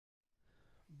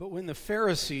But when the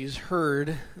Pharisees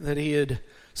heard that he had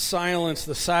silenced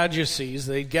the Sadducees,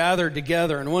 they gathered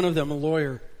together, and one of them, a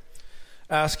lawyer,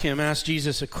 asked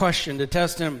Jesus a question to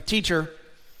test him. "Teacher,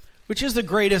 which is the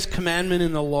greatest commandment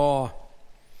in the law?"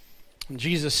 And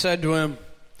Jesus said to him,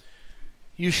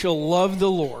 "You shall love the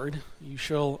Lord, you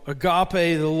shall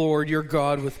agape the Lord your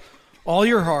God with all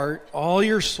your heart, all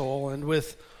your soul, and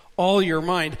with all your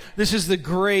mind. This is the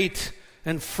great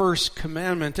and first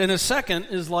commandment. And a second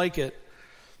is like it.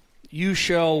 You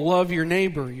shall love your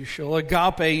neighbor. You shall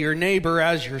agape your neighbor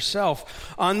as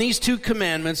yourself. On these two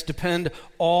commandments depend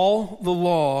all the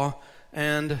law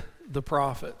and the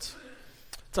prophets."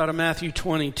 It's out of Matthew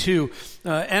 22.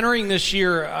 Entering this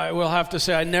year, I will have to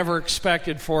say I never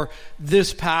expected for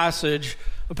this passage,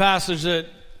 a passage that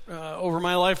over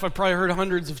my life I've probably heard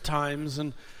hundreds of times,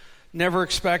 and never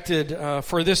expected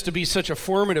for this to be such a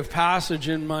formative passage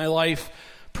in my life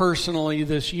personally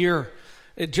this year.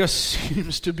 It just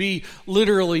seems to be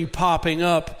literally popping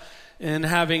up and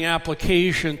having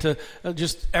application to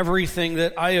just everything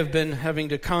that I have been having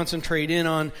to concentrate in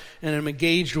on and am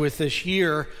engaged with this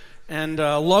year. And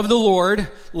love the Lord,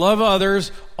 love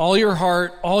others, all your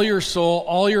heart, all your soul,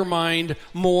 all your mind,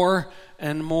 more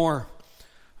and more.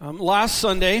 Last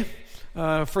Sunday,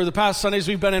 for the past Sundays,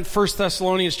 we've been in 1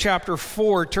 Thessalonians chapter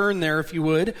 4. Turn there, if you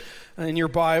would, in your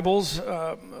Bibles.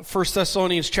 1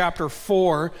 Thessalonians chapter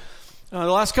 4. The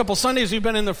last couple Sundays, we've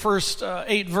been in the first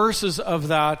 8 verses of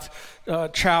that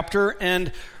chapter,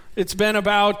 and it's been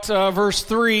about verse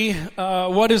 3,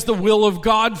 what is the will of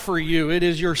God for you? It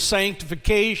is your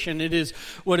sanctification. It is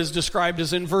what is described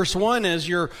as in verse 1 as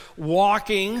you're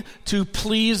walking to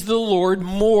please the Lord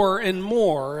more and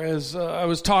more. As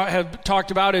I have talked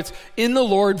about, it's in the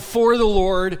Lord, for the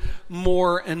Lord,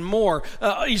 more and more.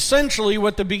 Essentially,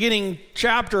 what the beginning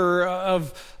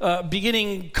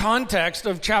context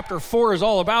of chapter 4 is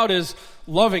all about is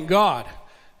loving God.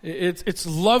 It's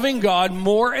loving God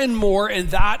more and more,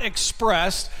 and that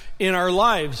expressed in our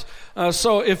lives.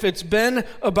 So if it's been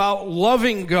about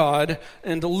loving God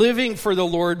and living for the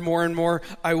Lord more and more,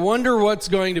 I wonder what's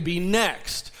going to be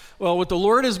next. Well, what the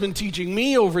Lord has been teaching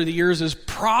me over the years is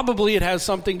probably it has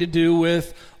something to do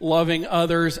with loving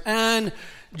others. And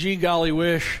gee golly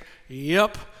wish,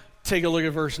 yep, take a look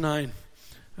at verse 9.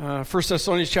 1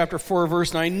 Thessalonians chapter 4,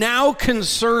 verse 9. Now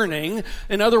concerning,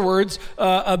 in other words,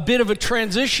 a bit of a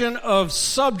transition of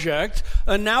subject,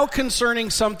 now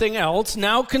concerning something else,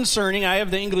 now concerning, I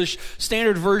have the English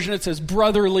Standard Version, it says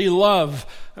brotherly love.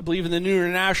 I believe in the New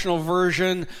International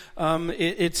Version,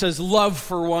 it says love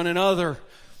for one another.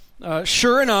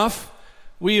 Sure enough,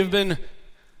 we have been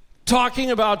talking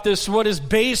about this, what is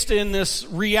based in this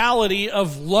reality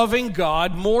of loving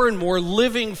God more and more,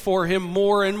 living for Him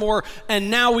more and more, and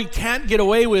now we can't get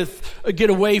away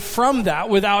from that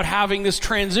without having this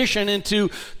transition into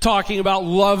talking about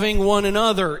loving one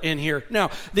another in here.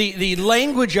 Now, the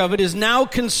language of it is now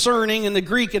concerning, in the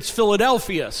Greek it's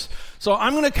Philadelphius. So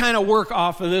I'm going to kind of work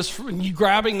off of this,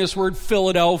 grabbing this word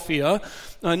Philadelphia,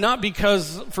 not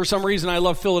because for some reason I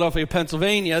love Philadelphia,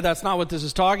 Pennsylvania. That's not what this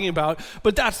is talking about.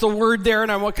 But that's the word there,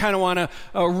 and I kind of want to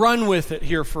run with it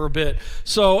here for a bit.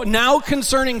 So now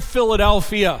concerning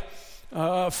Philadelphia.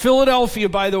 Philadelphia,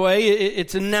 by the way,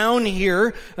 it's a noun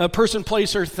here, a person,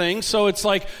 place, or thing. So it's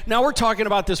like, now we're talking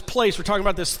about this place. We're talking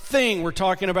about this thing. We're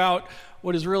talking about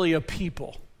what is really a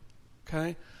people.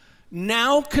 Okay?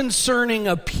 Now concerning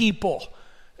a people.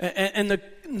 And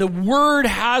the word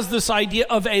has this idea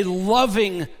of a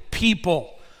loving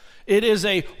people. It is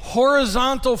a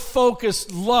horizontal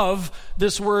focused love,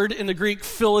 this word in the Greek,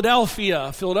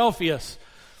 Philadelphius.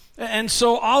 And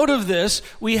so out of this,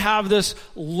 we have this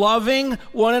loving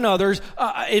one another.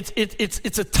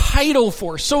 It's a title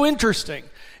for, so interesting.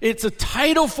 It's a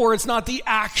title for, it's not the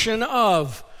action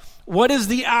of. What is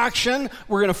the action?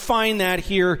 We're going to find that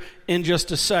here in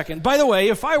just a second. By the way,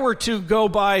 if I were to go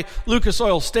by Lucas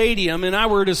Oil Stadium and I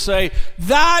were to say,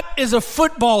 that is a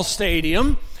football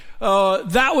stadium,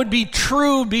 that would be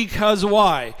true because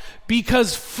why?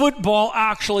 Because football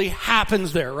actually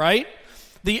happens there, right?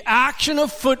 The action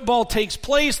of football takes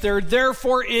place there,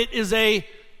 therefore it is a...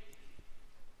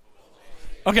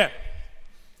 Okay,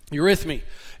 you're with me.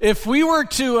 If we were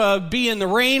to be in the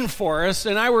rainforest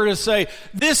and I were to say,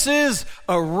 this is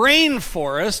a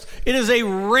rainforest, it is a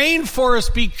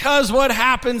rainforest because what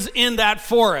happens in that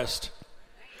forest?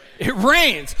 It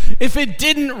rains. If it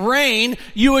didn't rain,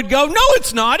 you would go, no,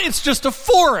 it's not. It's just a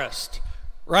forest.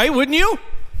 Right? Wouldn't you?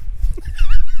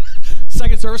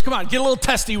 Second service, come on, get a little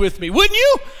testy with me. Wouldn't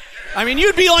you? I mean,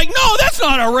 you'd be like, no, that's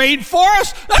not a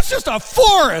rainforest. That's just a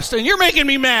forest, and you're making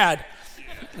me mad.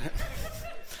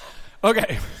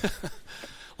 Okay,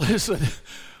 listen,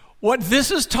 What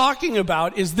this is talking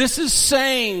about is this is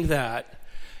saying that,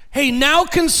 hey, now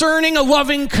concerning a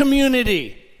loving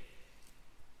community,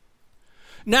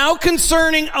 now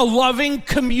concerning a loving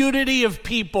community of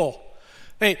people,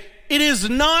 hey, it is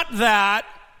not that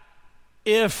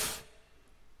if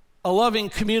a loving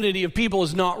community of people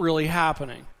is not really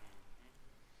happening.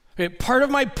 Okay, part of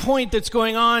my point that's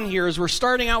going on here is we're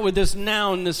starting out with this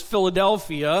noun, this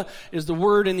Philadelphia is the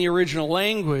word in the original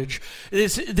language.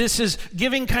 This is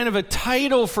giving kind of a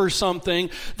title for something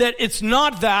that it's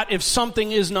not that if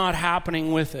something is not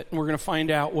happening with it. And we're going to find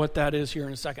out what that is here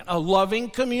in a second. A loving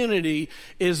community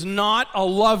is not a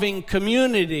loving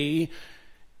community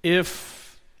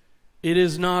if it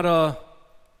is not a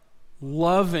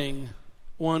loving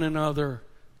one another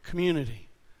community.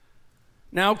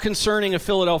 Now concerning a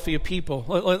Philadelphia people,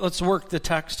 let's work the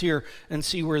text here and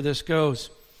see where this goes.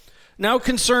 Now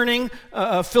concerning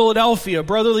Philadelphia,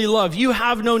 brotherly love, you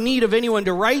have no need of anyone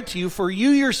to write to you, for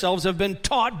you yourselves have been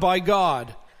taught by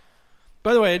God.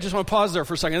 By the way, I just want to pause there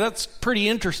for a second. That's pretty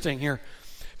interesting here.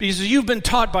 Because you've been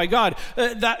taught by God.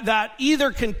 That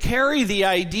either can carry the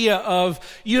idea of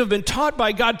you have been taught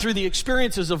by God through the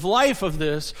experiences of life of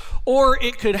this, or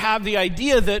it could have the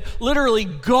idea that literally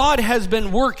God has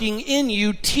been working in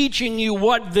you, teaching you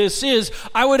what this is.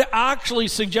 I would actually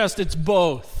suggest it's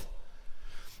both.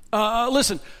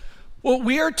 Listen, what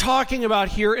we are talking about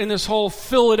here in this whole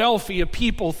Philadelphia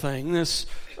people thing, this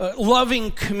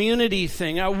loving community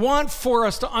thing, I want for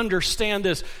us to understand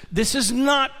this. This is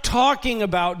not talking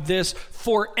about this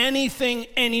for anything,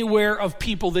 anywhere of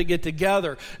people that get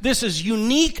together. This is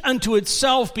unique unto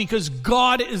itself because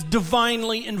God is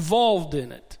divinely involved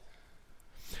in it.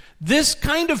 This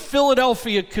kind of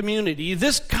Philadelphia community,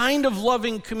 this kind of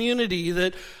loving community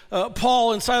that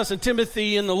Paul and Silas and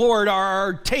Timothy and the Lord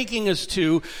are taking us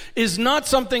to is not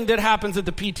something that happens at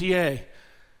the PTA.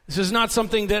 This is not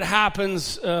something that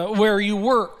happens where you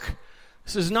work.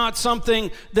 This is not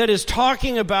something that is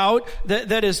talking about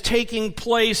that is taking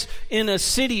place in a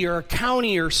city or a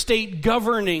county or state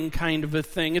governing kind of a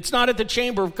thing. It's not at the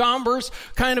Chamber of Commerce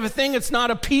kind of a thing. It's not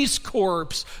a Peace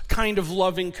Corps kind of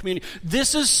loving community.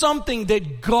 This is something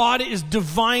that God is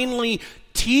divinely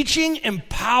teaching,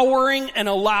 empowering, and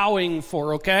allowing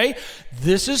for, okay?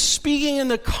 This is speaking in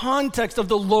the context of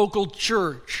the local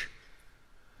church.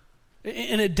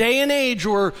 In a day and age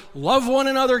where love one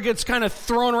another gets kind of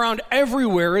thrown around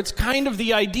everywhere, it's kind of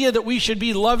the idea that we should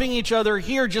be loving each other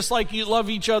here just like you love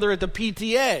each other at the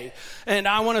PTA. And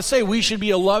I want to say we should be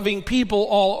a loving people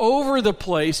all over the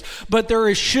place, but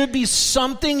should be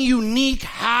something unique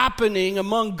happening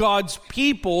among God's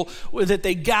people that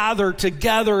they gather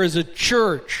together as a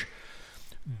church.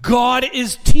 God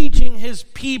is teaching his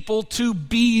people to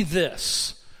be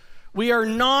this. We are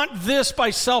not this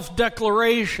by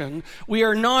self-declaration. We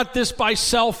are not this by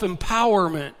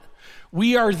self-empowerment.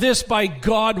 We are this by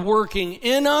God working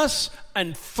in us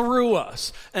and through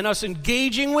us, and us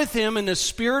engaging with him and the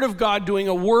Spirit of God doing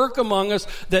a work among us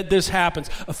that this happens.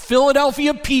 A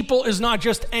Philadelphia people is not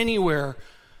just anywhere.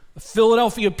 A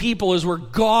Philadelphia people is where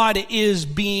God is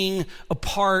being a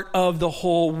part of the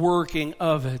whole working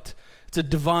of it. It's a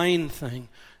divine thing.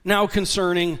 Now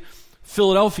concerning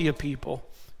Philadelphia people.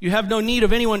 You have no need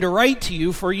of anyone to write to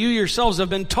you, for you yourselves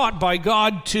have been taught by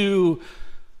God to,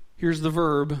 here's the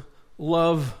verb,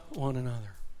 love one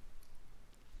another.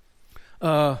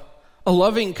 A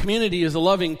loving community is a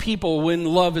loving people when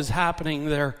love is happening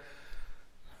there.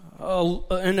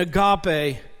 An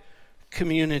agape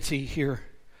community here.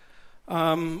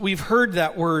 We've heard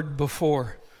that word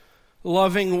before,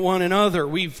 loving one another.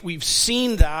 We've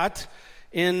seen that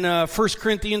in 1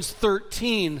 Corinthians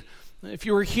 13. If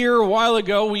you were here a while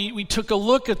ago, we took a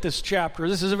look at this chapter.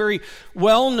 This is a very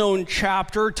well-known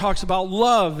chapter. It talks about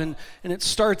love, and it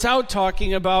starts out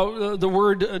talking about the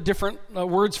word, different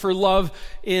words for love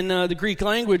in the Greek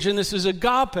language, and this is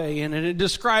agape, and it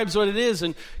describes what it is.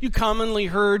 And you commonly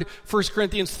heard 1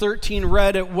 Corinthians 13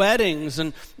 read at weddings,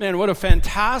 and man, what a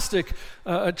fantastic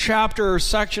chapter or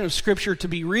section of Scripture to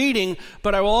be reading.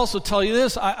 But I will also tell you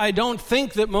this, I don't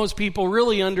think that most people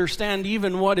really understand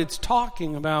even what it's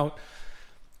talking about.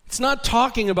 It's not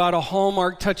talking about a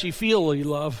Hallmark touchy-feely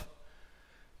love.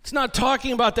 It's not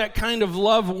talking about that kind of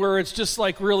love where it's just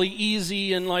like really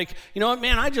easy and like, you know what,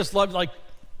 man, I just love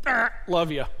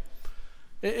you.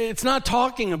 It's not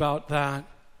talking about that.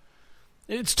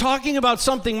 It's talking about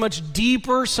something much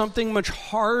deeper, something much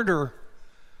harder.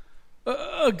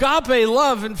 Agape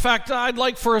love, in fact, I'd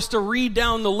like for us to read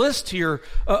down the list here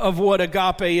of what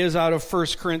agape is out of 1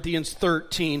 Corinthians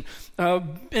 13.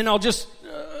 And I'll just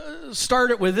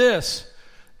start it with this.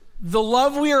 The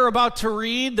love we are about to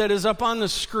read that is up on the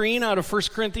screen out of 1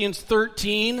 Corinthians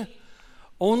 13,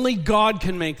 only God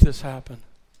can make this happen.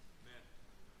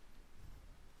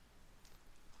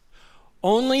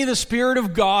 Only the Spirit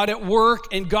of God at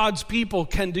work in God's people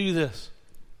can do this.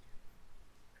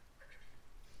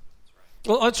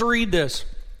 Well, let's read this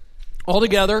all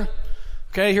together.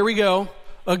 Okay, here we go.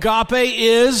 Agape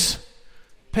is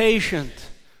patient,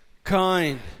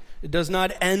 kind. It does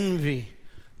not envy,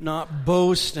 not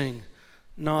boasting,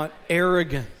 not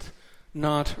arrogant,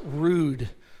 not rude,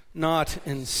 not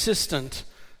insistent,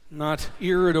 not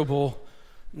irritable,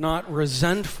 not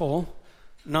resentful,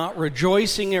 not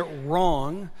rejoicing at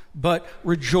wrong, but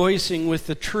rejoicing with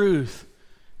the truth.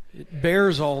 It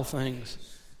bears all things,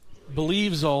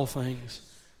 believes all things,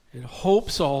 it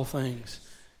hopes all things,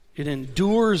 it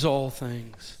endures all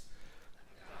things.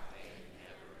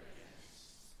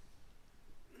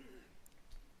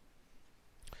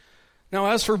 Now,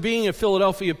 as for being a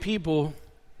Philadelphia people,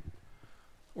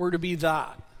 we're to be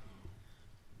that.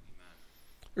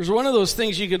 There's one of those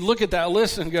things you could look at that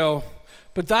list and go,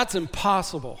 but that's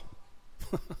impossible.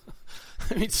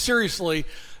 I mean, seriously,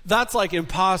 that's like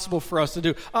impossible for us to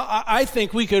do. I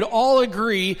think we could all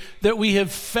agree that we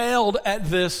have failed at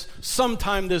this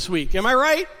sometime this week. Am I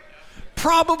right?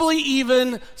 Probably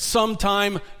even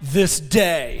sometime this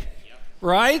day.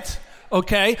 Right?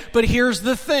 Okay, but here's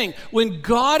the thing. When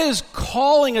God is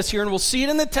calling us here, and we'll see it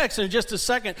in the text in just a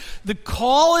second, the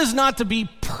call is not to be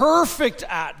perfect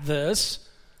at this.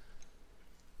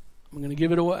 I'm going to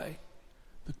give it away.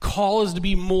 The call is to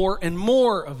be more and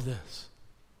more of this.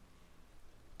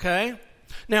 Okay?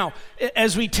 Now,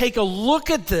 as we take a look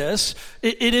at this,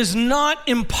 it is not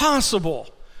impossible.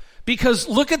 Because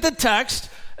look at the text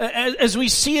as we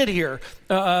see it here.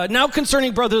 Now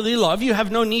concerning brotherly love, you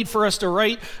have no need for us to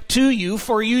write to you,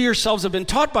 for you yourselves have been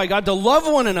taught by God to love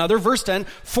one another. Verse 10,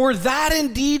 for that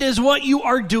indeed is what you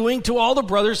are doing to all the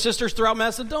brothers, sisters throughout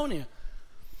Macedonia.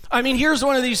 I mean, here's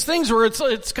one of these things where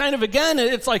it's kind of, again,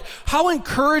 it's like, how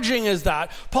encouraging is that?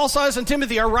 Paul, Silas, and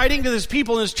Timothy are writing to this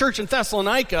people in this church in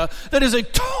Thessalonica that is a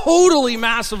totally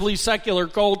massively secular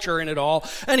culture in it all.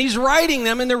 And he's writing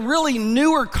them, and they're really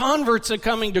newer converts that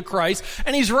coming to Christ.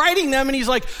 And he's writing them, and he's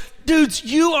like, dudes,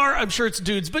 you are, I'm sure it's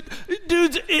dudes, but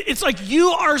dudes, it's like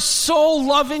you are so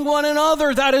loving one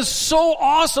another. That is so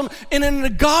awesome. In an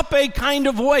agape kind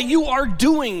of way, you are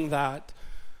doing that.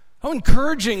 How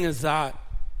encouraging is that?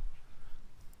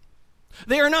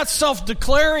 They are not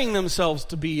self-declaring themselves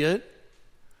to be it.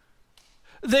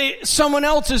 Someone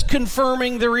else is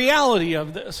confirming the reality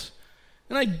of this.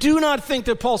 And I do not think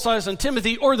that Paul, Silas, and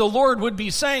Timothy or the Lord would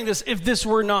be saying this if this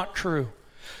were not true.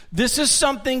 This is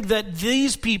something that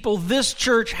these people, this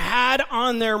church, had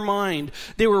on their mind.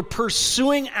 They were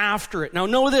pursuing after it. Now,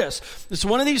 know this. It's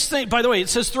one of these things. By the way, it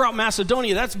says throughout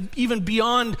Macedonia. That's even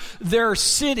beyond their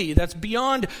city. That's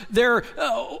beyond their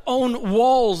own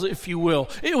walls, if you will.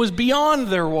 It was beyond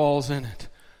their walls in it.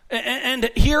 And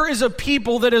here is a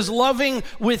people that is loving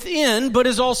within, but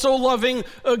is also loving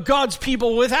God's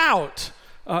people without.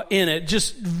 In it.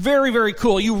 Just very, very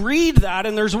cool. You read that,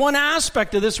 and there's one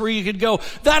aspect of this where you could go,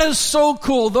 that is so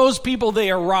cool. Those people,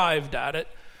 they arrived at it.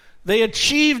 They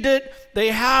achieved it. They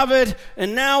have it.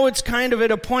 And now it's kind of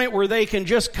at a point where they can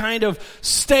just kind of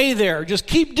stay there. Just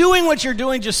keep doing what you're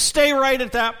doing. Just stay right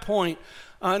at that point.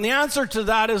 And the answer to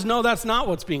that is no, that's not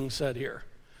what's being said here.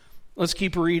 Let's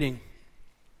keep reading.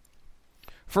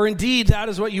 For indeed, that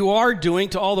is what you are doing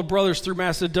to all the brothers through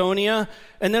Macedonia.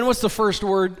 And then what's the first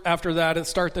word after that and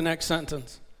start the next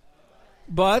sentence?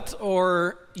 But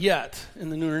or yet in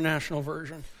the New International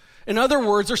Version. In other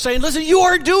words, they're saying, listen, you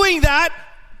are doing that,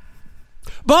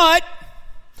 but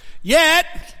yet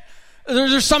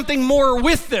there's something more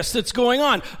with this that's going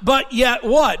on. But yet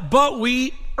what? But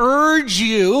we urge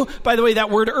you. By the way, that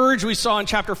word urge we saw in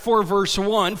chapter 4, verse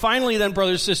 1. Finally then,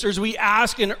 brothers and sisters, we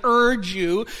ask and urge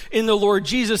you in the Lord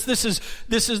Jesus.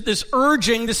 This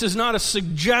urging. This is not a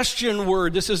suggestion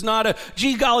word. This is not a,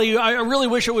 gee golly, I really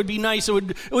wish it would be nice.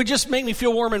 It would just make me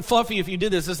feel warm and fluffy if you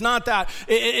did this. It's not that.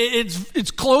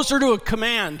 It's closer to a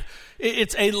command.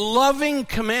 It's a loving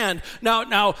command.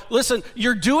 Now, listen,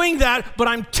 you're doing that, but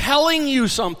I'm telling you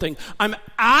something. I'm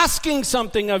asking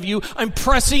something of you. I'm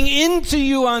pressing into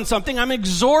you on something. I'm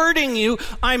exhorting you.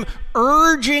 I'm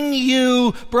urging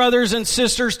you, brothers and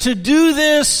sisters, to do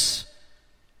this.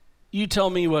 You tell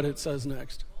me what it says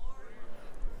next.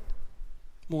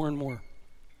 More and more.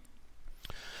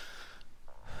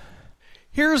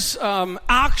 Here's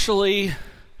actually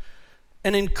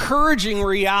an encouraging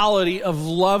reality of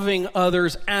loving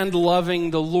others and loving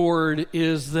the Lord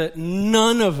is that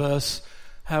none of us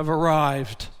have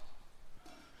arrived.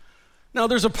 Now,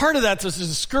 there's a part of that that's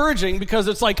discouraging because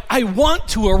it's like, I want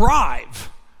to arrive.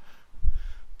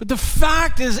 But the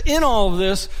fact is, in all of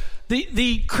this,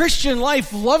 the Christian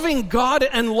life, loving God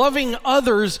and loving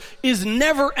others, is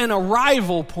never an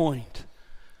arrival point.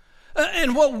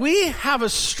 And what we have a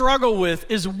struggle with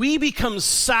is we become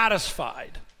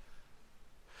satisfied.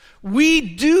 We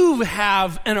do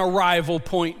have an arrival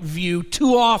point view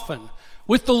too often.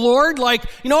 With the Lord, like,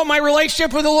 you know what my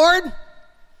relationship with the Lord?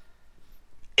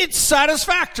 It's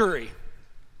satisfactory.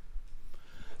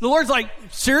 The Lord's like,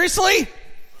 seriously?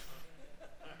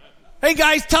 Hey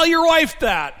guys, tell your wife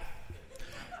that.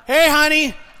 Hey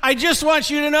honey, I just want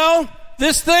you to know,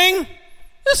 this is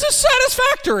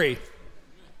satisfactory.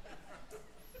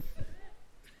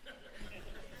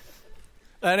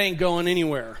 That ain't going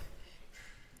anywhere.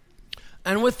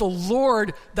 And with the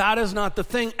Lord, that is not the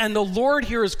thing. And the Lord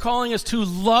here is calling us to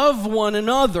love one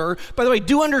another. By the way,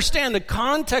 do understand the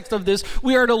context of this.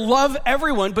 We are to love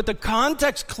everyone, but the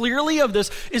context clearly of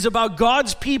this is about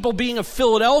God's people being a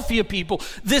Philadelphia people.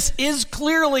 This is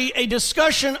clearly a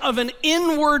discussion of an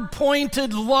inward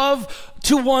pointed love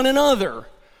to one another.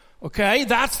 Okay,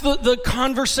 that's the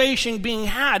conversation being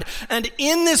had. And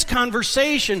in this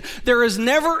conversation, there is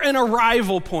never an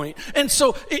arrival point. And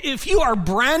so if you are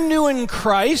brand new in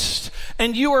Christ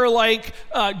and you are like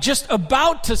just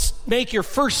about to make your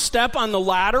first step on the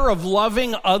ladder of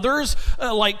loving others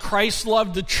like Christ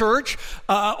loved the church,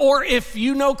 or if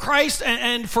you know Christ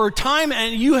and for a time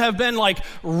and you have been like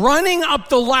running up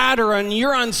the ladder and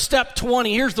you're on step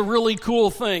 20, here's the really cool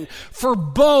thing. For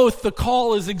both, the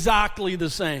call is exactly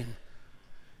the same.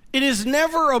 It is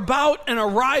never about an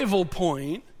arrival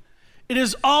point. It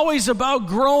is always about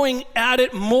growing at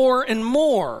it more and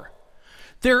more.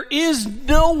 There is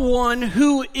no one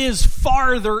who is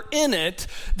farther in it.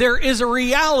 There is a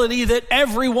reality that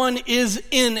everyone is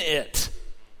in it.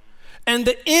 And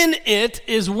the in it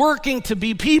is working to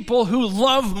be people who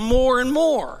love more and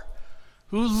more,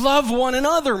 who love one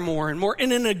another more and more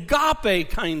in an agape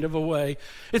kind of a way.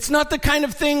 It's not the kind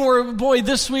of thing where, boy,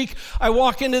 this week I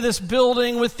walk into this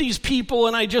building with these people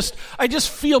and I just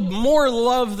feel more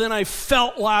love than I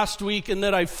felt last week and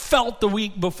that I felt the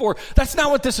week before. That's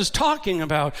not what this is talking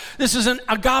about. This is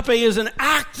agape is an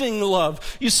acting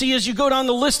love. You see, as you go down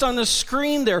the list on the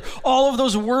screen there, all of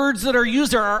those words that are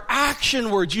used there are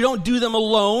action words. You don't do them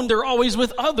alone. They're always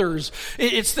with others.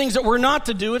 It's things that we're not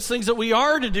to do. It's things that we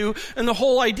are to do. And the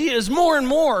whole idea is more and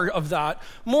more of that.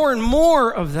 More and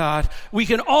more of that. We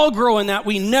can all grow in that.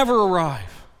 We never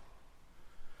arrive.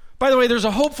 By the way, there's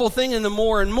a hopeful thing in the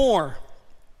more and more.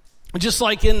 Just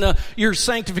like in your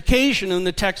sanctification, and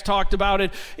the text talked about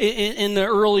it in the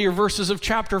earlier verses of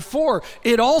chapter 4,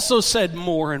 it also said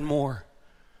more and more.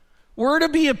 We're to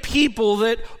be a people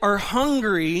that are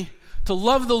hungry to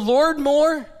love the Lord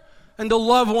more and to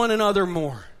love one another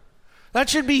more. That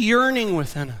should be yearning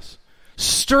within us,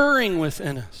 stirring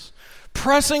within us,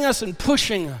 pressing us and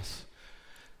pushing us.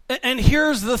 And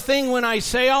here's the thing when I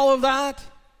say all of that,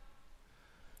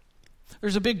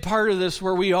 there's a big part of this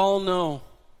where we all know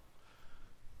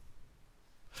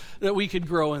that we could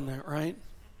grow in that, right?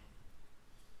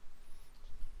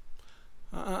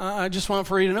 I just want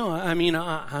for you to know, I mean,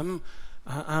 I'm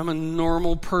a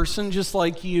normal person just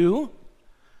like you.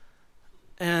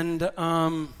 And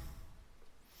I'm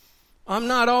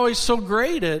not always so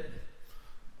great at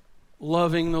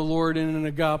loving the Lord in an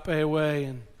agape way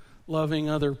and loving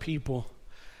other people.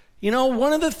 You know,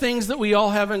 one of the things that we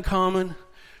all have in common,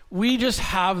 we just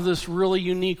have this really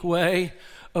unique way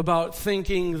about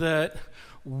thinking that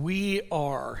we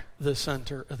are the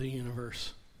center of the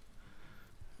universe.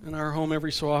 In our home,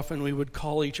 every so often, we would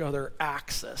call each other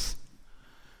Axis.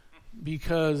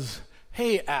 Because,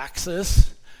 hey,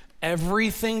 Axis,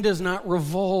 everything does not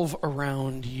revolve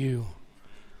around you.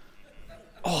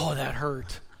 Oh, that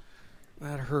hurt.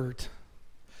 That hurt.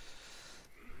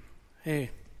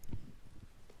 Hey,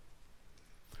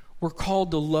 we're called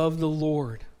to love the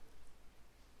Lord.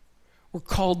 We're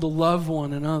called to love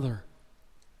one another.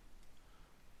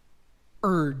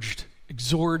 Urged,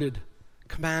 exhorted,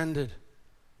 commanded,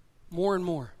 more and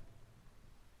more.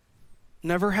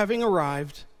 Never having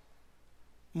arrived,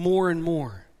 more and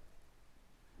more.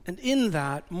 And in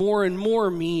that, more and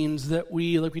more means that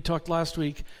we, like we talked last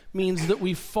week, means that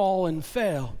we fall and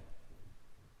fail.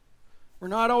 We're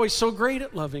not always so great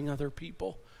at loving other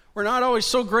people. We're not always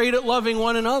so great at loving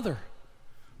one another.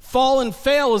 Fall and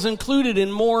fail is included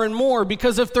in more and more,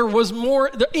 because if there was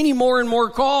any more and more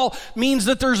call means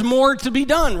that there's more to be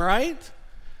done, right?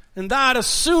 And that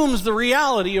assumes the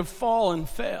reality of fall and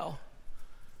fail.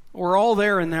 We're all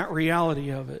there in that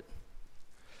reality of it.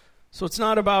 So it's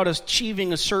not about us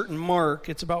achieving a certain mark.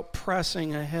 It's about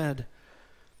pressing ahead.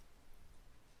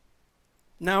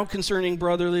 Now concerning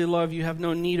brotherly love, you have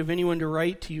no need of anyone to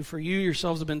write to you, for you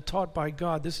yourselves have been taught by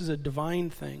God. This is a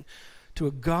divine thing, to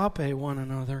agape one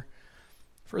another.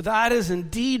 For that is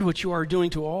indeed what you are doing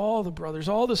to all the brothers,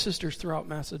 all the sisters throughout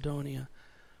Macedonia.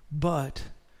 But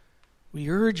we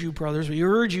urge you, brothers, we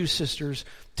urge you, sisters,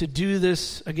 to do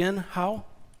this again. How?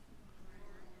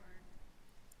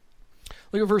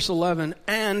 Look at verse 11.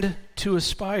 And to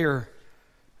aspire.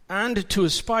 And to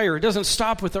aspire. It doesn't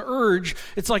stop with the urge.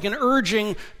 It's like an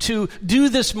urging to do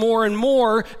this more and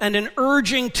more, and an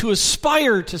urging to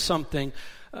aspire to something.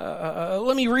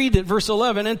 Let me read it, verse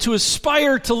 11. And to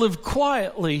aspire to live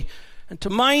quietly, and to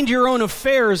mind your own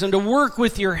affairs, and to work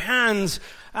with your hands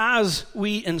as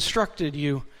we instructed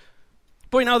you.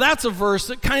 Boy, now that's a verse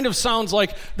that kind of sounds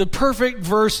like the perfect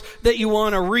verse that you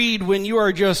want to read when you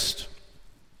are just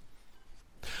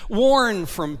worn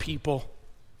from people.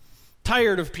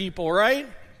 Tired of people, right?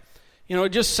 You know, it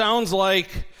just sounds like,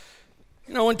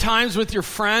 you know, in times with your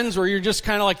friends where you're just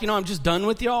kind of like, you know, I'm just done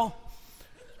with y'all.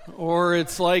 Or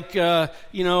it's like,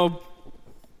 you know,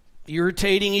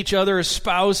 irritating each other as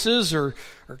spouses or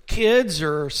kids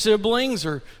or siblings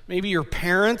or maybe your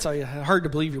parents. Hard to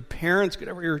believe your parents could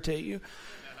ever irritate you.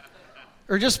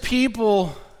 Or just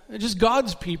people, just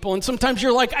God's people. And sometimes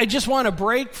you're like, I just want to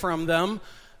break from them.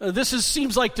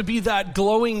 Seems like to be that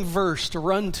glowing verse to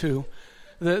run to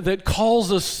that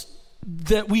calls us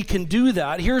that we can do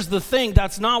that. Here's the thing,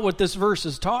 that's not what this verse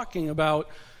is talking about.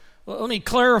 Let me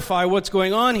clarify what's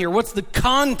going on here. What's the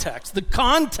context? The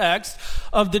context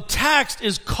of the text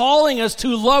is calling us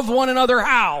to love one another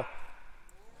how?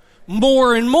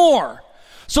 More and more.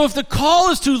 So if the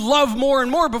call is to love more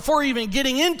and more before even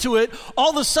getting into it,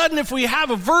 all of a sudden if we have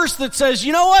a verse that says,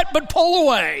 you know what, but pull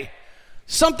away,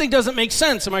 something doesn't make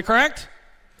sense. Am I correct?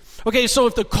 Okay, so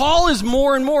if the call is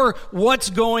more and more, what's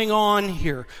going on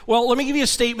here? Well, let me give you a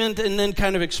statement and then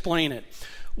kind of explain it.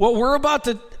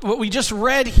 What we just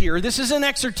read here, this is an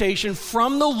exhortation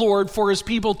from the Lord for his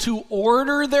people to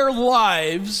order their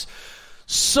lives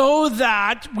so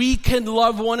that we can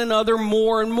love one another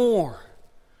more and more.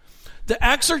 The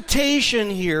exhortation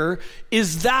here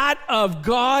is that of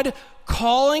God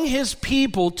calling his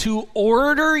people to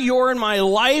order your and my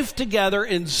life together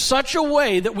in such a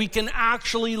way that we can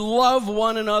actually love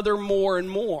one another more and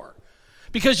more.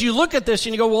 Because you look at this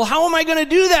and you go, well, how am I going to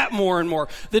do that more and more?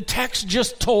 The text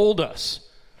just told us.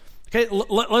 Okay,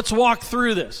 let's walk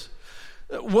through this.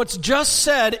 What's just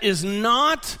said is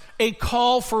not a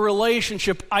call for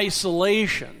relationship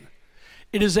isolation.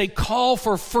 It is a call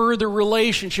for further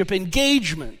relationship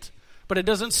engagement. But it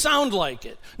doesn't sound like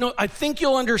it. No, I think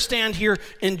you'll understand here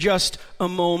in just a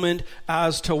moment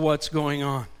as to what's going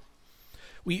on.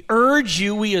 We urge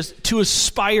you to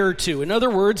aspire to. In other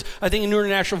words, I think in New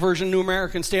International Version, New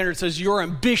American Standard says your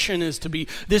ambition is to be.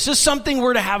 This is something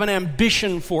we're to have an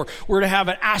ambition for. We're to have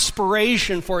an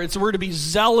aspiration for it. We're to be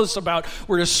zealous about.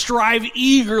 We're to strive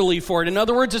eagerly for it. In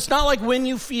other words, it's not like when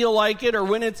you feel like it or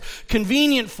when it's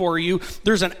convenient for you.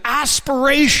 There's an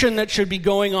aspiration that should be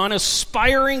going on,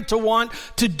 aspiring to want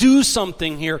to do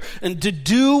something here. And to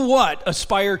do what?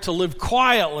 Aspire to live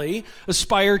quietly.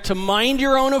 Aspire to mind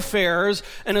your own affairs.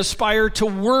 And aspire to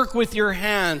work with your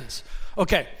hands.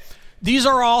 Okay, these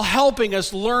are all helping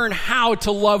us learn how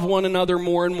to love one another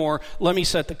more and more. Let me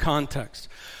set the context.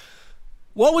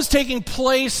 What was taking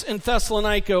place in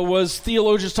Thessalonica was,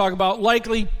 theologians talk about,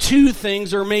 likely two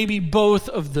things or maybe both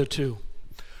of the two.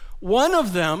 One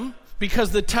of them,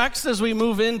 because the text as we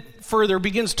move in further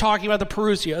begins talking about the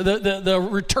parousia, the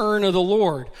return of the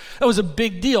Lord. That was a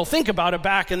big deal. Think about it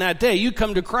back in that day. You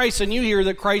come to Christ and you hear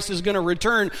that Christ is going to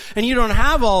return and you don't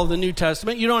have all of the New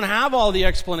Testament. You don't have all the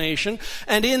explanation.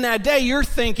 And in that day, you're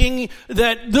thinking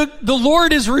that the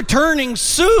Lord is returning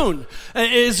soon.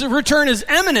 His return is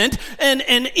imminent. And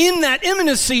in that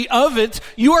imminency of it,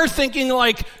 you are thinking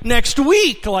like next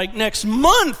week, like next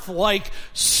month, like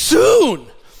soon.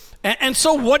 And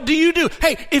so what do you do?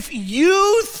 Hey, if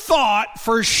you thought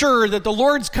for sure that the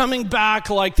Lord's coming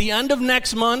back like the end of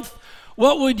next month,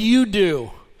 what would you do?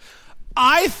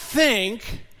 I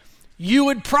think you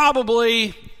would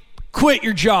probably quit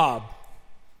your job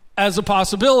as a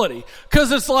possibility.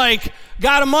 Because it's like,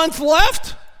 got a month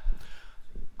left?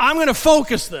 I'm going to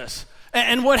focus this.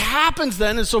 And what happens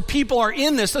then is so people are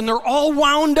in this and they're all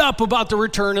wound up about the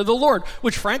return of the Lord,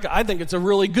 which frankly, I think it's a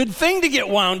really good thing to get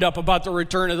wound up about the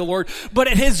return of the Lord. But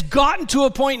it has gotten to a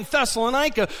point in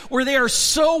Thessalonica where they are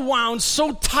so wound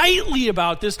so tightly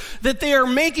about this that they are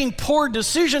making poor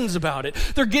decisions about it.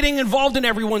 They're getting involved in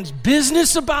everyone's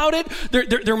business about it.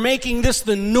 They're making this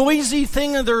the noisy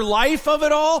thing of their life of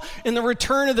it all. In the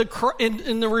return of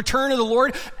the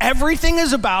Lord, everything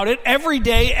is about it. Every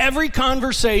day, every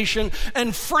conversation.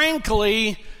 And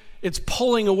frankly, it's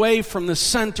pulling away from the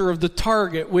center of the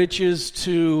target, which is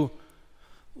to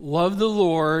love the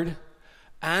Lord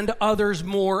and others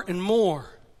more and more.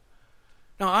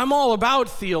 Now, I'm all about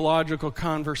theological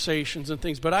conversations and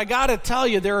things, but I got to tell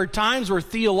you, there are times where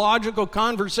theological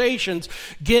conversations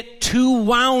get too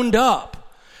wound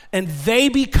up, and they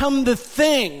become the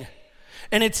thing.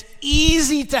 And it's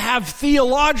easy to have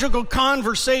theological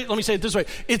conversations. Let me say it this way.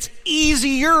 It's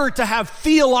easier to have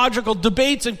theological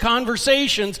debates and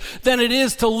conversations than it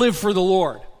is to live for the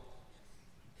Lord.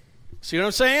 See what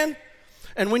I'm saying?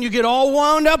 And when you get all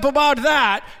wound up about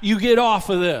that, you get off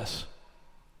of this.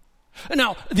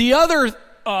 Now, the other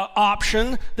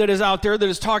option that is out there that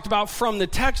is talked about from the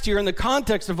text here in the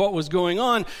context of what was going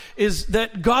on is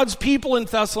that God's people in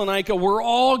Thessalonica were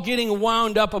all getting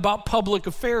wound up about public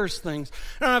affairs things.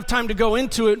 I don't have time to go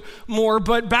into it more,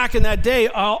 but back in that day,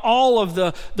 all of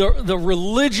the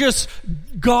religious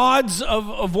gods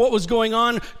of what was going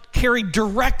on carried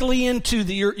directly into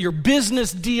your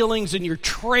business dealings and your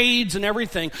trades and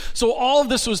everything. So all of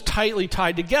this was tightly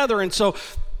tied together. And so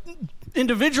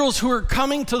individuals who had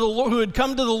come to the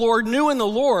Lord, knew in the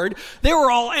Lord, they were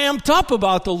all amped up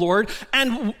about the Lord,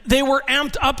 and they were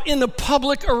amped up in the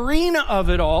public arena of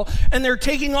it all, and they're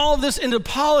taking all of this into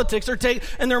politics. They're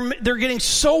getting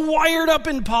so wired up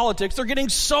in politics, they're getting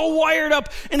so wired up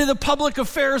into the public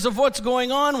affairs of what's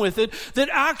going on with it, that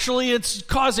actually it's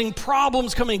causing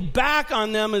problems coming back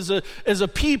on them as a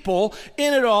people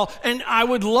in it all. And I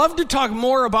would love to talk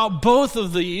more about both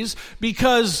of these,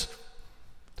 because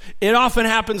it often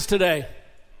happens today.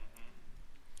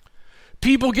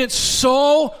 People get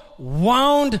so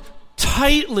wound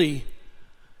tightly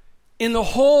in the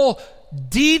whole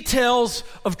details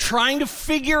of trying to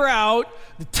figure out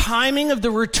the timing of the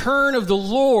return of the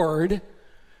Lord,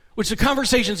 which the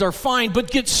conversations are fine, but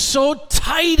get so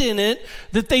tight in it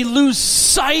that they lose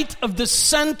sight of the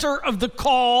center of the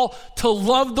call to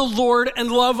love the Lord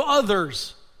and love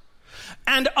others.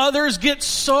 And others get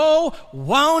so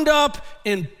wound up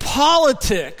in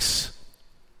politics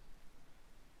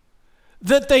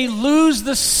that they lose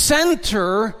the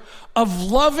center of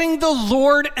loving the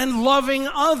Lord and loving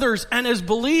others. And as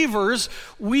believers,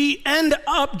 we end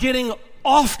up getting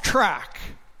off track.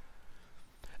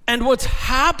 And what's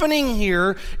happening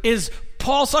here is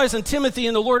Paul, Silas, and Timothy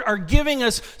and the Lord are giving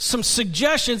us some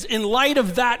suggestions in light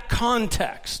of that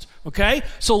context. Okay?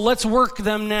 So let's work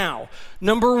them now.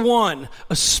 Number 1,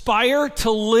 aspire to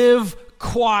live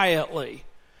quietly.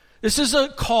 This is a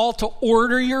call to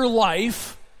order your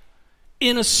life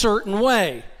in a certain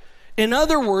way. In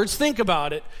other words, think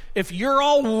about it. If you're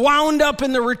all wound up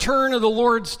in the return of the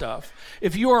Lord stuff,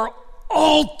 if you are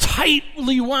all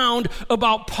tightly wound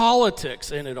about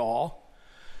politics in it all,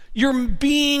 let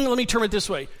me term it this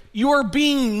way, you're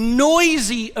being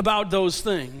noisy about those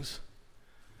things.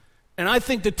 And I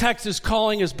think the text is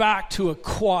calling us back to a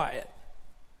quiet.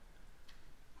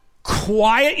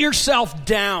 Quiet yourself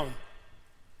down.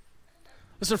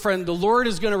 Listen, friend, the Lord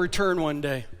is going to return one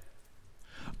day.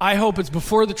 I hope it's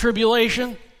before the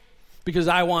tribulation, because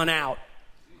I want out.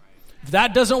 If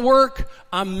that doesn't work,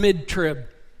 I'm mid-trib.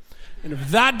 And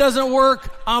if that doesn't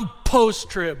work, I'm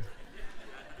post-trib.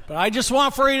 But I just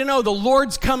want for you to know the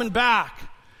Lord's coming back.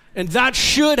 And that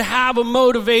should have a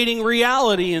motivating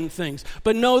reality in things.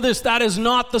 But know this, that is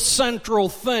not the central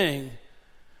thing.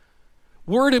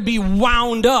 We're to be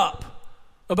wound up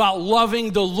about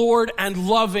loving the Lord and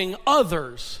loving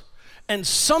others. And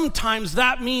sometimes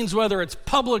that means, whether it's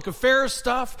public affairs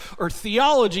stuff or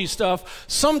theology stuff,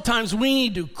 sometimes we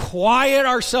need to quiet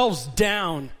ourselves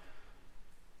down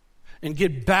and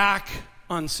get back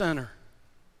on center.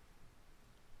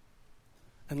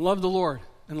 And love the Lord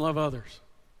and love others.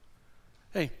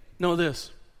 Hey, know this.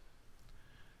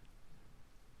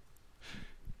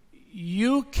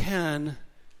 You can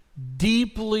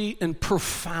deeply and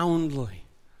profoundly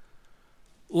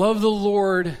love the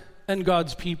Lord and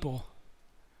God's people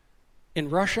in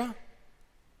Russia,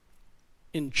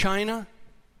 in China,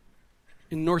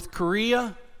 in North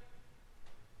Korea,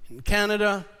 in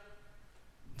Canada,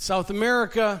 in South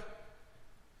America,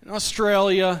 in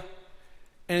Australia,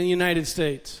 and the United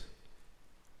States.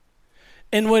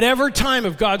 In whatever time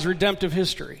of God's redemptive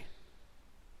history.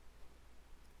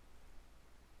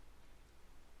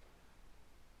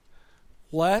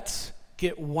 Let's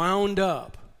get wound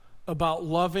up about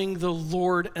loving the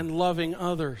Lord and loving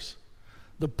others.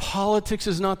 The politics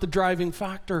is not the driving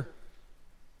factor.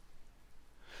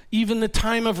 Even the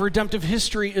time of redemptive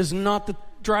history is not the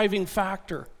driving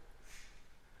factor.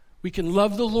 We can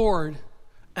love the Lord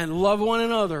and love one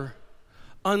another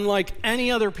unlike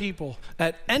any other people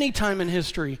at any time in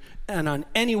history and on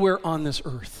anywhere on this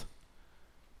earth.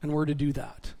 And we're to do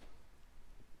that.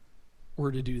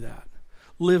 We're to do that.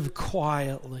 Live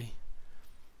quietly.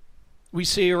 We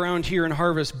say around here in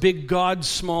Harvest, big God,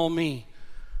 small me.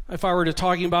 If I were to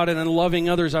talking about it and loving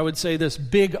others, I would say this,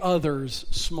 big others,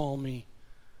 small me.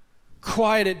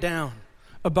 Quiet it down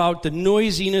about the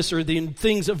noisiness or the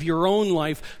things of your own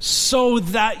life so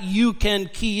that you can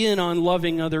key in on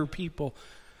loving other people.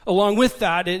 Along with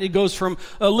that, it goes from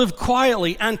live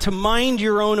quietly and to mind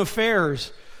your own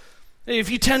affairs.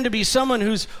 If you tend to be someone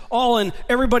who's all in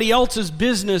everybody else's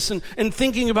business and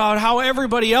thinking about how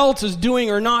everybody else is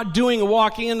doing or not doing and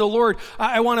walking in the Lord,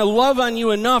 I want to love on you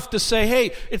enough to say,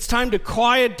 hey, it's time to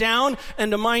quiet down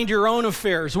and to mind your own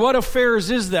affairs. What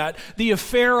affairs is that? The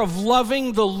affair of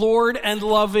loving the Lord and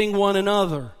loving one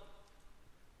another.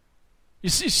 You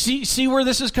see where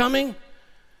this is coming?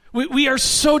 We are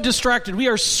so distracted. We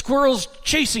are squirrels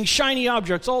chasing shiny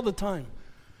objects all the time.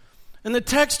 And the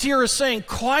text here is saying,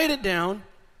 quiet it down,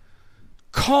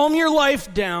 calm your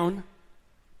life down,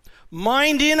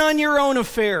 mind in on your own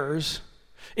affairs,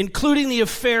 including the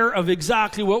affair of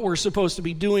exactly what we're supposed to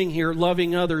be doing here,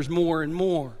 loving others more and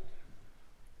more.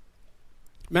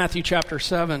 Matthew chapter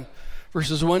 7,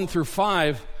 verses 1 through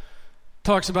 5,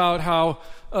 talks about how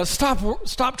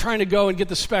stop trying to go and get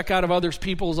the speck out of other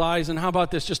people's eyes, and how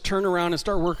about this, just turn around and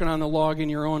start working on the log in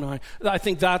your own eye. I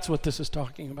think that's what this is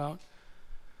talking about.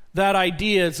 That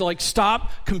idea is like,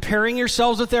 stop comparing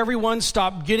yourselves with everyone,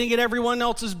 stop getting at everyone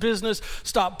else's business,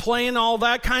 stop playing all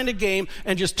that kind of game,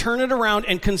 and just turn it around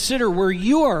and consider where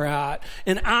you are at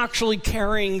and actually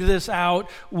carrying this out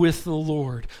with the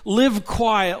Lord. Live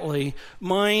quietly,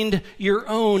 mind your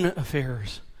own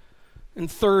affairs. And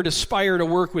third, aspire to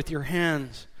work with your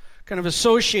hands. Kind of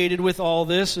associated with all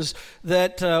this is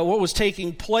that what was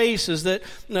taking place is that,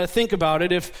 think about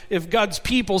it, if God's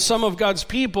people, some of God's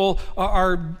people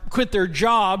are quit their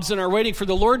jobs and are waiting for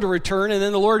the Lord to return, and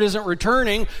then the Lord isn't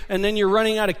returning, and then you're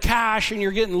running out of cash and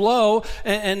you're getting low,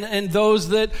 and those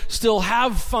that still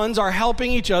have funds are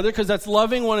helping each other because that's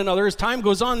loving one another. As time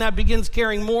goes on, that begins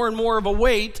carrying more and more of a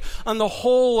weight on the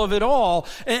whole of it all.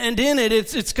 And in it,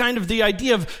 it's kind of the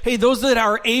idea of, hey, those that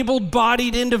are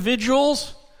able-bodied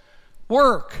individuals,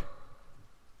 work.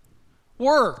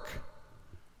 You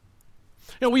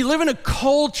know, we live in a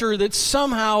culture that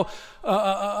somehow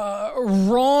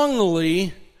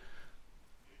wrongly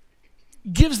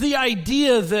gives the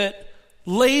idea that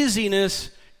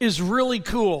laziness is really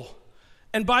cool.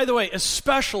 And by the way,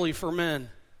 especially for men.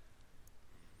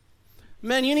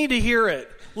 Men, you need to hear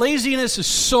it. Laziness is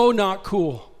so not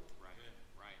cool.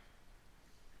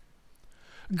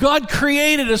 God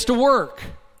created us to work.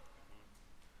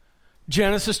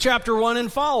 Genesis chapter 1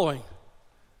 and following.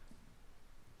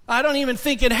 I don't even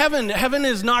think in heaven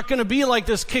is not going to be like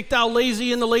this kicked out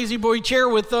lazy in the lazy boy chair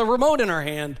with the remote in our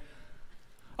hand.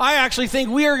 I actually think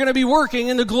we are going to be working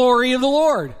in the glory of the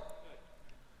Lord.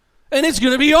 And it's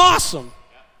going to be awesome.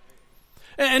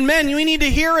 And men, we need to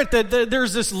hear it, that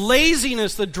there's this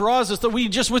laziness that draws us, that we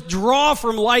just withdraw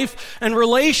from life and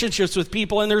relationships with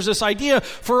people. And there's this idea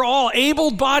for all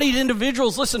able-bodied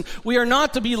individuals, listen, we are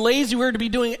not to be lazy. We're to be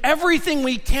doing everything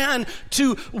we can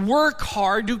to work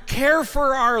hard, to care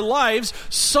for our lives,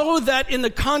 so that in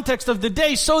the context of the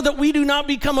day, so that we do not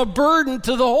become a burden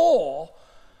to the whole.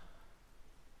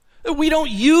 We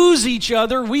don't use each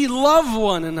other, we love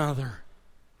one another.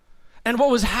 And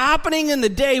what was happening in the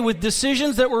day with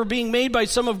decisions that were being made by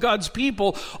some of God's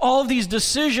people, all of these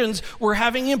decisions were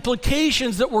having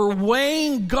implications that were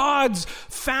weighing God's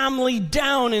family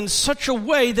down in such a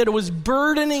way that it was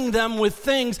burdening them with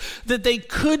things that they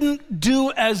couldn't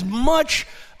do as much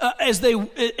as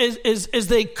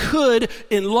they could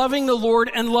in loving the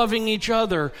Lord and loving each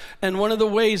other. And one of the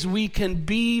ways we can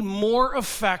be more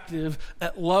effective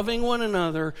at loving one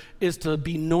another is to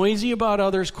be noisy about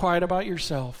others, quiet about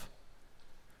yourself.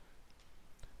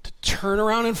 To turn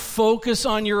around and focus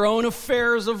on your own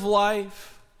affairs of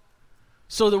life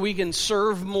so that we can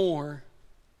serve more.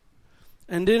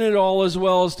 And in it all, as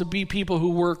well as to be people who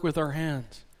work with our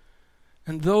hands.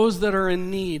 And those that are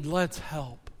in need, let's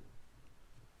help.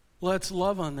 Let's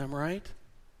love on them, right?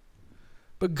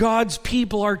 But God's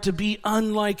people are to be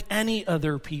unlike any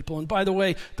other people. And by the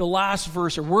way, the last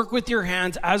verse, or work with your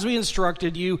hands as we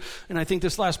instructed you, and I think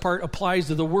this last part applies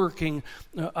to the working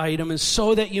item, is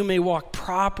so that you may walk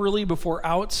properly before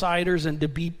outsiders and to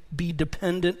be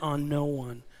dependent on no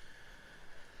one.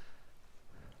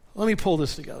 Let me pull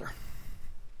this together.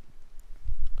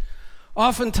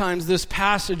 Oftentimes, this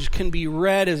passage can be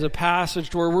read as a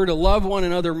passage where we're to love one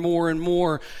another more and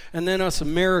more, and then us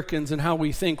Americans and how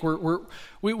we think,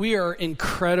 we are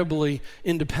incredibly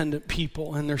independent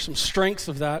people, and there's some strengths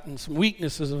of that and some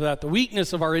weaknesses of that. The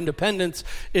weakness of our independence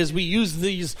is we use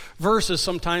these verses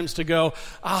sometimes to go,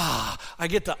 I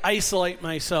get to isolate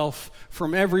myself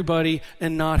from everybody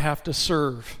and not have to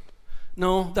serve.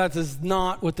 No, that is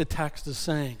not what the text is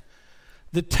saying.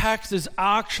 The text is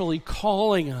actually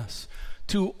calling us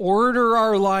to order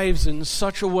our lives in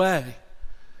such a way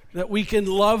that we can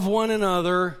love one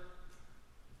another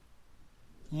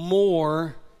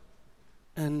more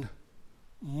and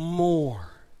more.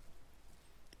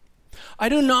 I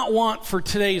do not want for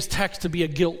today's text to be a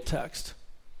guilt text.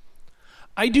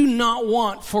 I do not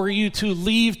want for you to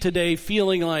leave today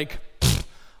feeling like,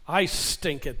 I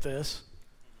stink at this.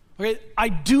 Okay? I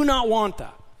do not want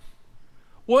that.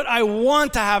 What I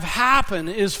want to have happen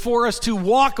is for us to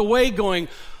walk away going,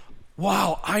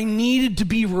 wow, I needed to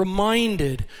be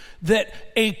reminded that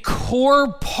a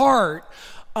core part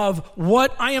of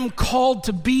what I am called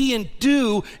to be and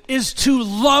do is to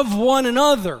love one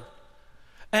another.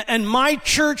 And my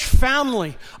church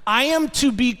family, I am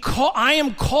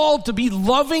called to be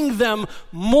loving them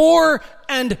more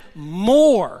and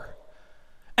more.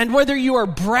 And whether you are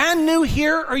brand new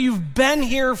here or you've been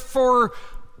here for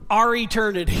our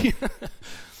eternity,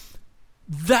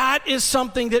 that is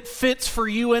something that fits for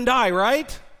you and I,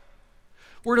 right?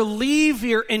 We're to leave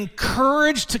here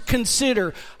encouraged to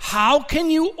consider, how can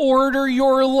you order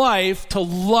your life to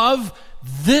love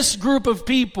this group of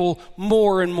people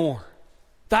more and more?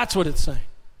 That's what it's saying.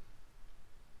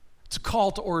 It's a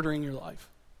call to ordering your life.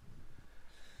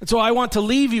 And so I want to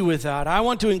leave you with that. I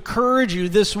want to encourage you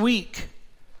this week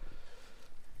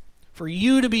for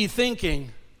you to be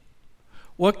thinking,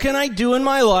 what can I do in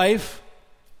my life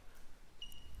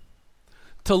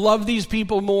to love these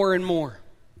people more and more?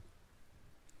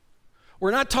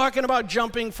 We're not talking about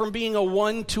jumping from being a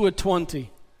 1 to a 20.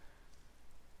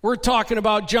 We're talking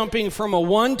about jumping from a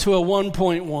 1 to a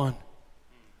 1.1. Well,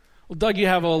 Doug, you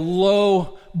have a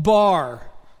low bar.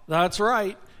 That's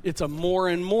right. It's a more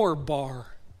and more bar.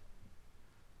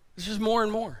 It's just more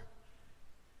and more.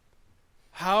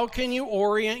 How can you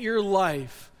orient your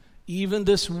life even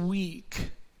this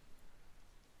week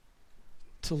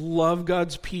to love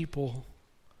God's people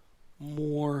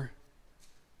more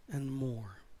and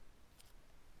more?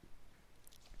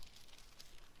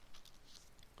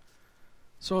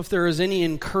 So if there is any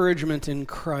encouragement in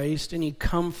Christ, any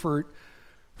comfort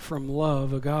from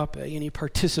love, agape, any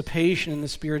participation in the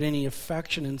Spirit, any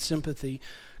affection and sympathy,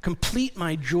 complete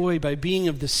my joy by being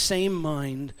of the same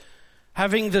mind,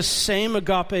 having the same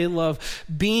agape love,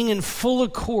 being in full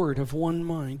accord of one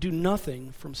mind. Do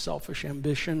nothing from selfish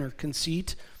ambition or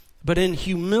conceit, but in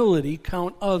humility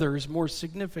count others more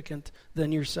significant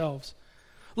than yourselves.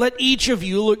 Let each of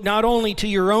you look not only to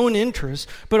your own interests,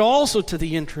 but also to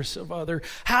the interests of others.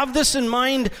 Have this in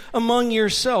mind among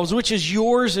yourselves, which is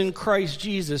yours in Christ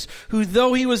Jesus, who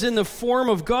though he was in the form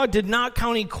of God, did not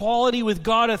count equality with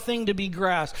God a thing to be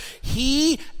grasped.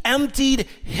 He emptied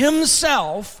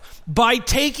himself by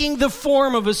taking the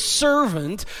form of a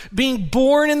servant, being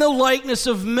born in the likeness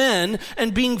of men,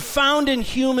 and being found in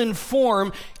human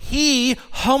form. He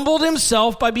humbled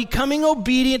himself by becoming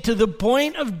obedient to the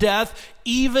point of death,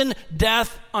 even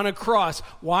death on a cross.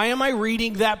 Why am I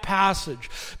reading that passage?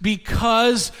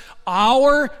 Because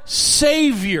our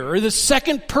Savior, the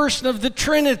second person of the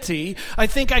Trinity, I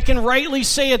think I can rightly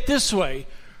say it this way,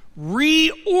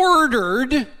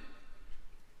 reordered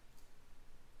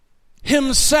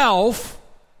himself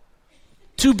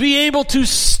to be able to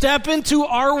step into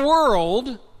our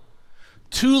world,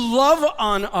 to love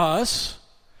on us,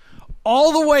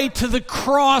 all the way to the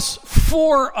cross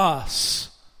for us.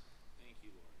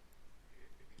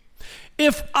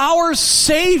 If our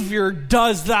Savior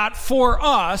does that for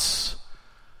us,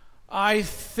 I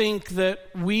think that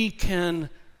we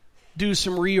can do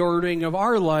some reordering of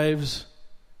our lives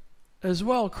as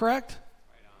well, correct?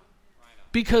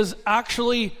 Because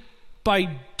actually,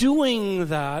 by doing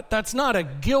that, that's not a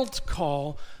guilt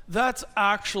call. That's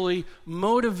actually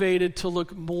motivated to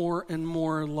look more and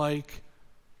more like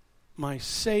my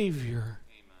Savior.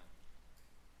 Amen.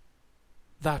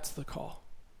 That's the call.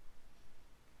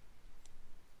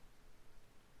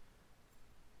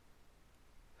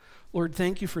 Lord,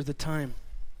 thank you for the time.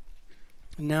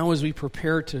 And now as we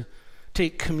prepare to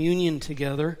take communion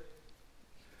together,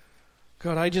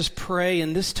 God, I just pray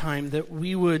in this time that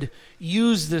we would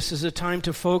use this as a time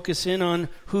to focus in on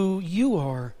who you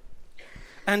are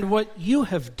and what you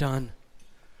have done.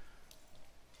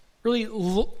 Really,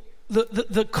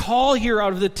 the call here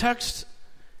out of the text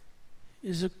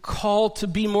is a call to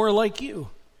be more like you.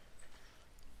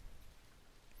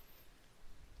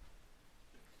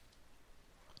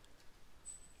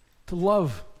 To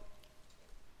love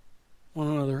one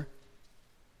another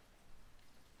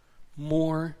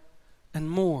more and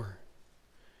more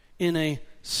in a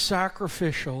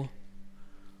sacrificial,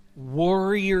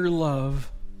 warrior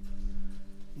love,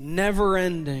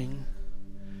 never-ending,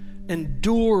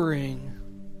 enduring,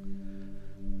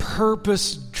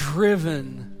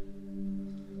 purpose-driven,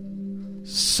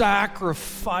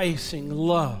 sacrificing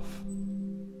love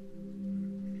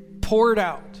poured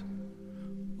out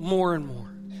more and more.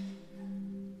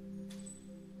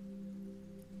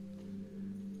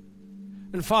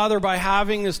 And Father, by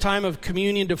having this time of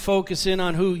communion to focus in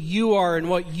on who you are and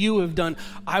what you have done,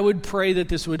 I would pray that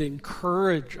this would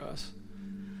encourage us.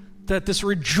 That this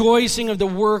rejoicing of the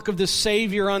work of the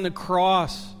Savior on the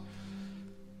cross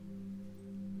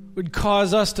would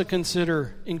cause us to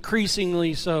consider,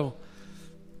 increasingly so,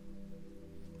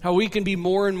 how we can be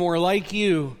more and more like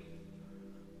you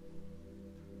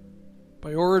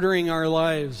by ordering our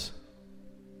lives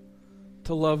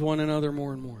to love one another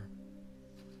more and more.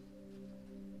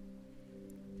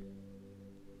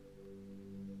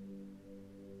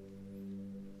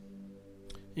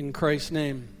 In Christ's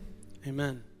name,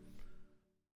 amen.